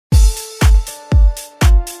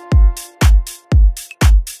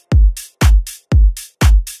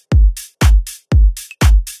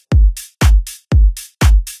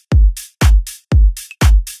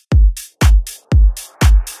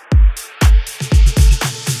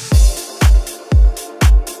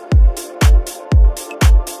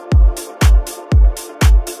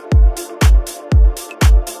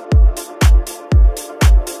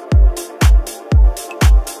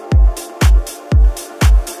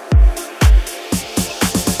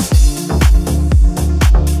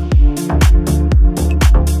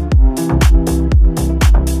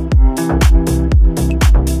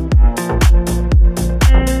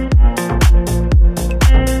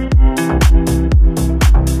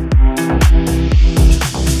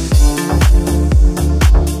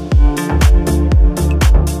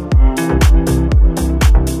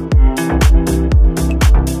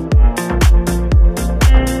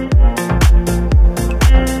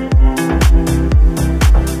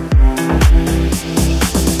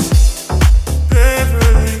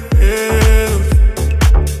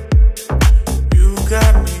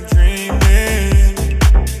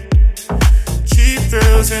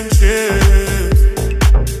chips,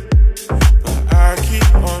 but I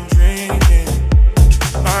keep on drinking.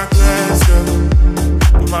 My glass up,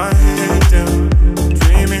 put my head down,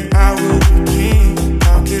 dreaming I will be king.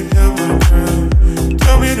 Pocket held my crown.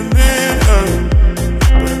 Tell me the man up,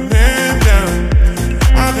 put a man down.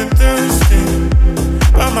 I've been thirsting,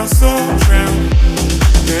 but my soul drowned.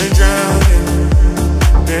 Been drowning,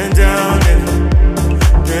 been drowning,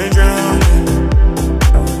 been drowning.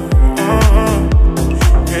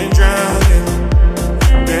 Been drowning,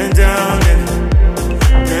 been drowning,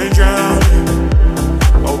 been drowning.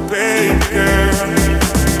 Oh baby girl.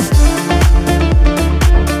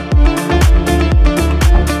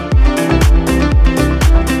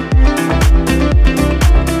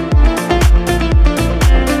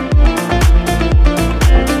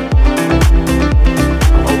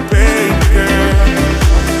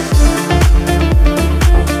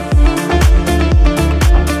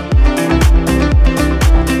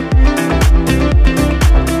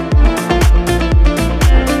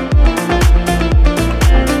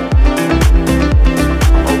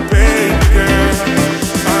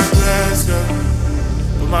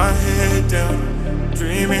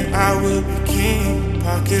 Dreaming I will be king,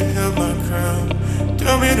 pocket held my crown.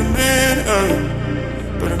 Tell me the man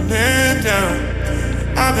up, put a man down.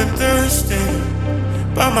 I've been thirsting,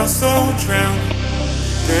 but my soul drowned.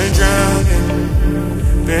 Been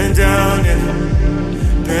drowning, been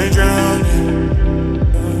drowning, been drowning.